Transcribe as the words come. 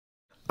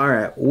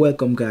Alright,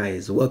 welcome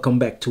guys. Welcome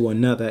back to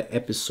another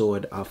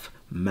episode of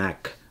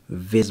Mac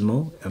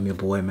Vismo. I'm your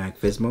boy Mac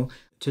Vismo.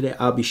 Today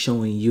I'll be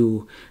showing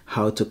you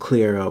how to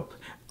clear up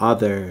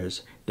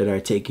others that are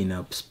taking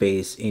up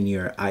space in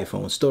your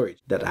iPhone storage.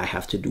 That I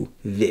have to do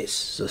this,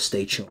 so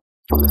stay tuned.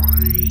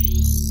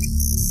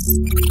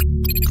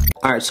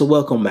 Alright, so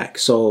welcome back.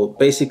 So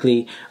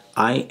basically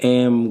I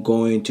am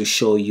going to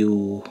show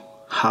you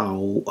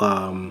how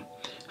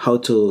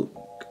to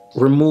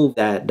remove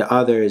the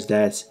others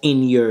that's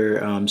in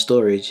your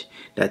storage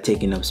that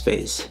taking up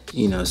space.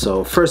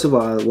 So first of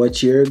all,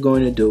 what you're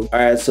going to do, all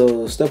right,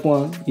 so step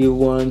one, you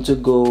want to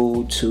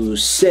go to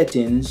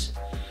settings.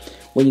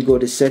 When you go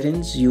to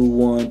settings, you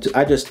want to,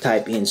 I just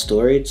type in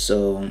storage,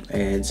 so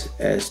it's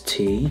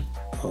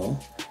STO,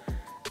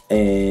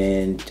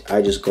 and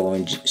I just go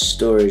in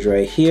storage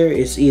right here.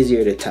 It's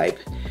easier to type.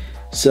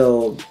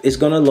 So it's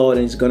gonna load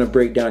and it's gonna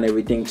break down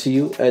everything to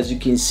you. As you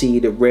can see,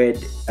 the red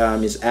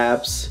is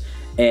apps,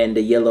 and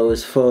the yellow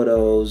is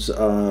photos,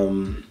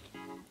 the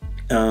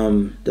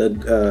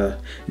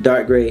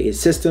dark gray is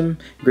system,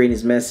 green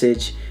is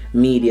message,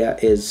 media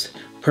is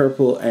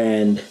purple,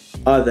 and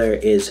other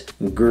is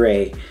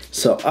gray.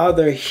 So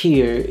other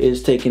here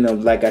is taking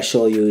up, like I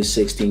showed you, is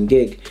 16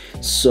 gig.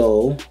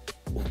 So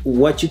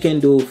what you can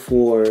do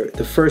for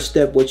the first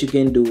step, what you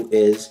can do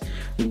is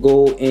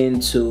go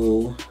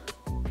into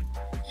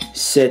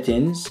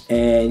settings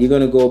and you're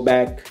gonna go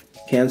back,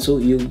 cancel,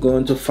 you're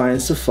going to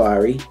find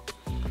Safari.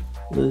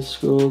 Let's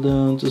scroll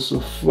down to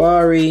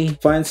Safari,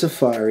 find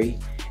Safari,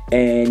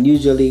 and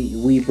usually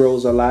we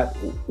browse a lot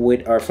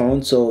with our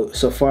phone, so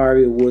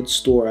Safari would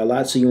store a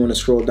lot. So you want to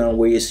scroll down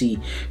where you see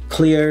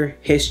clear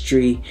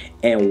history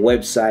and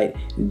website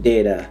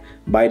data.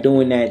 By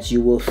doing that, you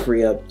will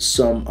free up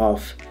some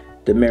of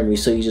the memory,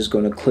 so you're just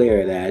going to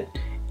clear that.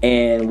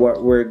 And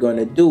what we're going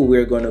to do,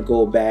 we're going to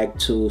go back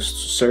to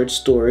search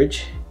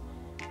storage,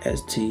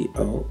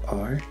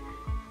 STOR,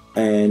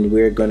 and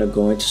we're gonna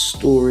go into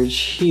storage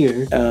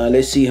here.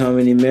 Let's see how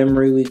many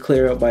memory we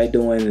clear up by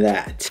doing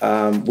that.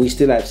 We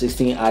still have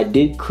 16. I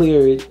did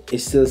clear it.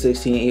 It's still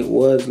 16. It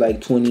was like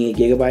 28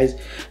 gigabytes.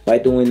 By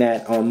doing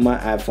that on my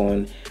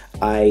iPhone,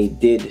 I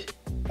did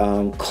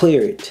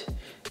clear it.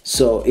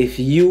 So if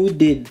you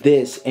did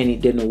this and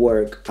it didn't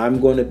work,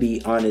 I'm gonna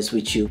be honest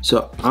with you.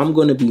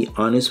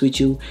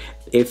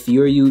 If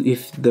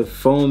the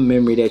phone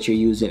memory that you're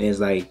using is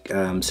like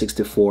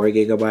 64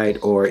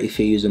 gigabyte, or if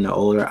you're using the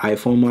older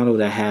iPhone model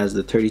that has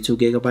the 32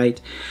 gigabyte,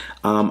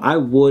 I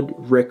would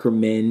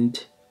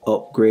recommend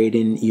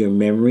upgrading your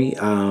memory.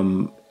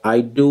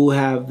 I do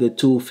have the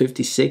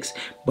 256,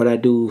 but I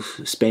do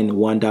spend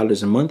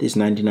 $1 a month. It's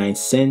 99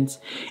 cents,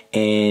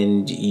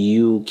 and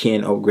you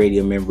can upgrade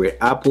your memory at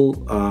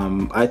Apple.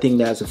 I think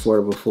that's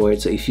affordable for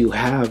it. So if you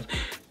have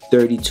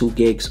 32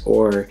 gigs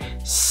or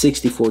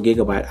 64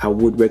 gigabyte, I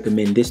would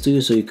recommend this to you,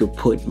 so you could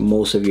put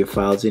most of your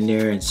files in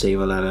there and save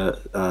a lot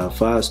of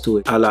files to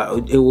it.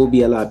 It will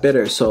be a lot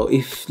better. So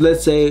if,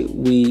 let's say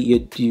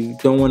you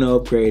don't want to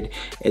upgrade,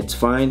 it's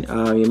fine.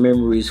 Your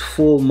memory is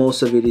full,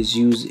 most of it is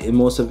used,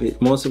 most of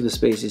the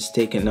space is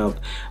taken up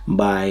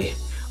by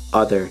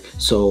other.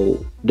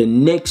 So the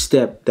next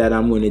step that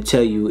I'm going to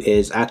tell you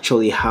is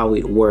actually how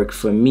it worked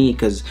for me,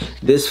 because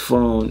this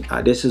phone,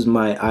 this is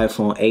my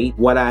iPhone 8.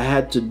 What I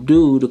had to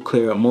do to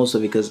clear up most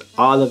of it, because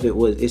all of it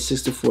it's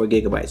 64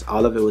 gigabytes,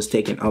 all of it was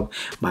taken up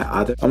by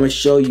other. I'm going to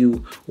show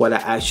you what I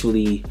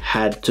actually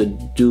had to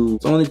do.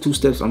 It's only 2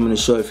 steps. I'm going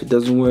to show you. If it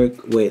doesn't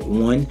work with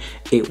 1,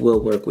 it will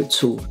work with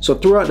 2. So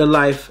throughout the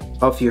life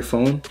of your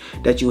phone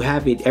that you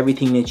have it,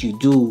 everything that you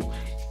do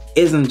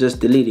isn't just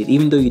deleted.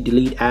 Even though you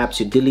delete apps,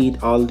 you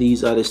delete all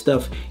these other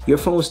stuff, your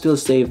phone still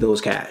save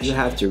those cache. You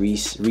have to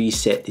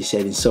reset the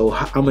settings. So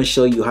I'm gonna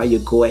show you how you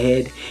go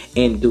ahead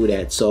and do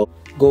that. So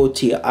go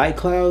to your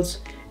iClouds,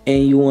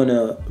 and you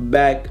wanna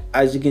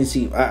as you can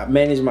see, I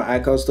manage my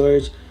iCloud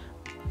storage.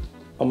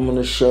 I'm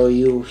gonna show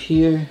you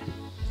here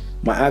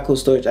my iCloud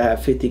storage. I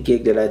have 50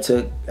 gig that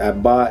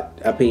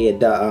I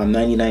paid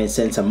 99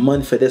 cents a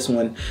month for this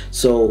one.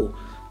 So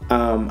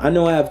I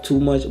know I have too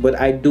much, but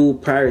I do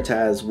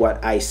prioritize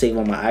what I save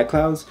on my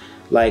iClouds.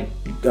 Like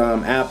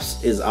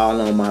apps is all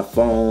on my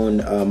phone.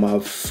 My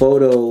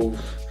photo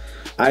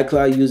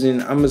iCloud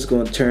using, I'm just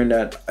going to turn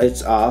that,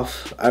 it's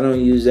off. I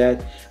don't use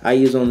that. I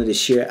use only the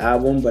share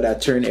album, but I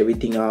turn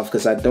everything off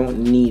because I don't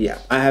need it.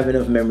 I have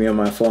enough memory on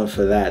my phone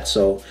for that.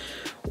 So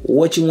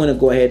what you want to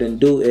go ahead and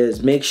do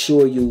is make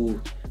sure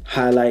you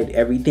highlight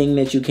everything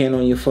that you can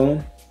on your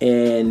phone,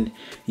 and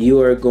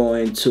you are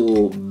going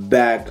to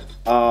back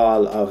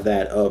all of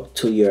that up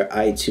to your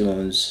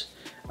iTunes.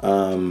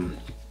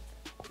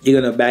 You're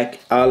gonna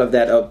back all of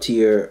that up to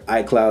your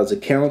iClouds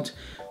account,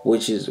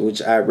 which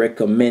I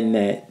recommend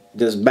that.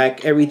 Just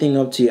back everything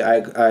up to your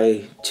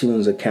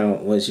iTunes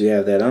account once you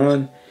have that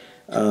on.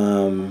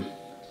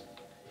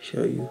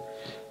 Show you.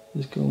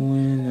 Let's go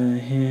in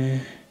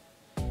here,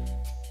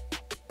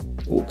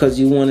 because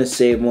you want to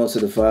save most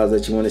of the files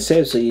that you want to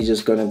save. So you're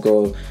just gonna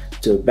go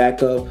to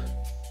backup,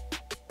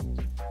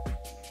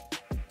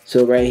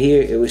 So right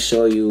here it will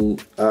show you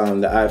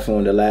the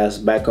iPhone, the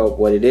last backup,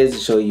 what it is. It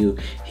show you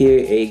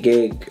here 8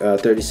 gig,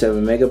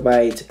 37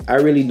 megabytes. I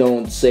really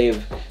don't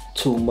save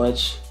too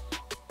much.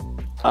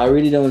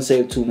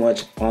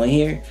 On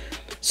here.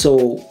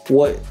 So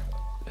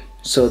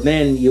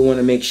then you want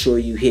to make sure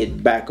you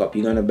hit backup.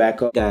 You're gonna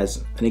back up,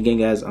 guys. And again,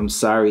 guys, I'm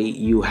sorry,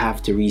 you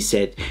have to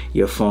reset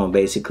your phone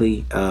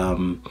basically.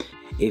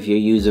 If you're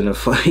using a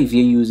phone, if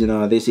you're using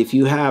all this, if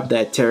you have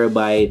that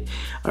terabyte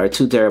or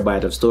 2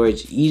 terabyte of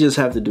storage, you just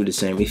have to do the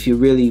same. If you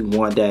really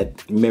want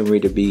that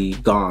memory to be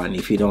gone,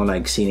 if you don't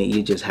like seeing it,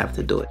 you just have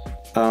to do it.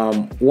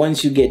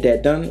 Once you get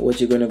that done, what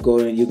you're gonna go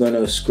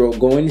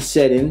go into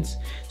settings,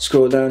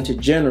 scroll down to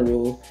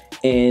general,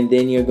 and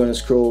then you're gonna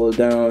scroll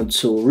down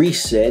to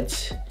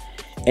reset.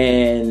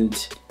 And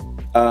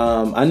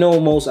I know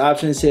most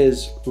options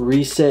says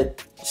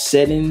reset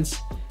settings,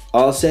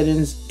 all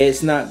settings.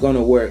 It's not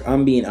gonna work.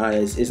 I'm being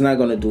honest, it's not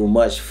gonna do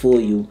much for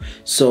you.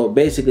 So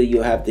basically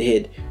you have to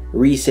hit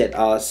reset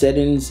all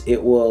settings.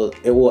 It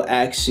will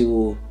ask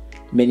you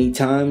many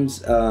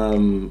times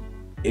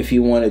if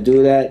you want to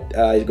do that.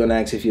 It's gonna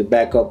ask if you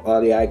back up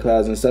all the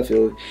iClouds and stuff.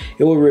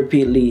 It will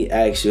repeatedly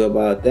ask you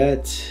about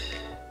that.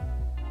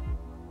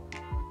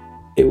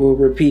 It will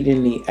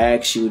repeatedly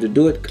ask you to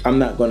do it. I'm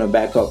not gonna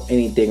back up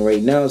anything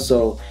right now,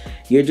 so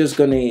you're just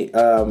gonna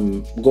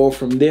go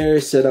from there,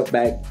 set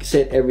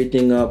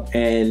everything up,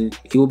 and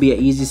it will be an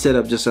easy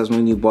setup just as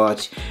when you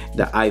bought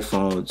the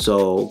iPhone.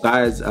 So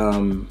guys,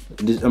 I'm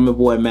your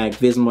boy Mac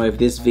Vismo. If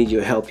this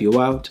video helped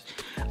you out,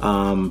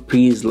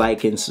 please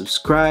like and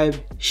subscribe,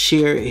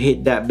 share,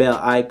 hit that bell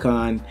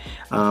icon.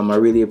 I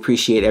really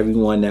appreciate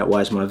everyone that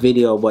watched my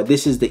video, but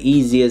this is the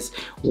easiest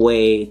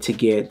way to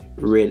get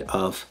rid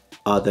of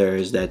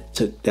others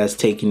that's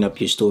taking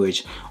up your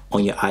storage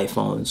on your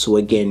iPhone. So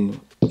again,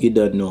 you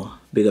don't know,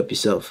 big up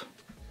yourself.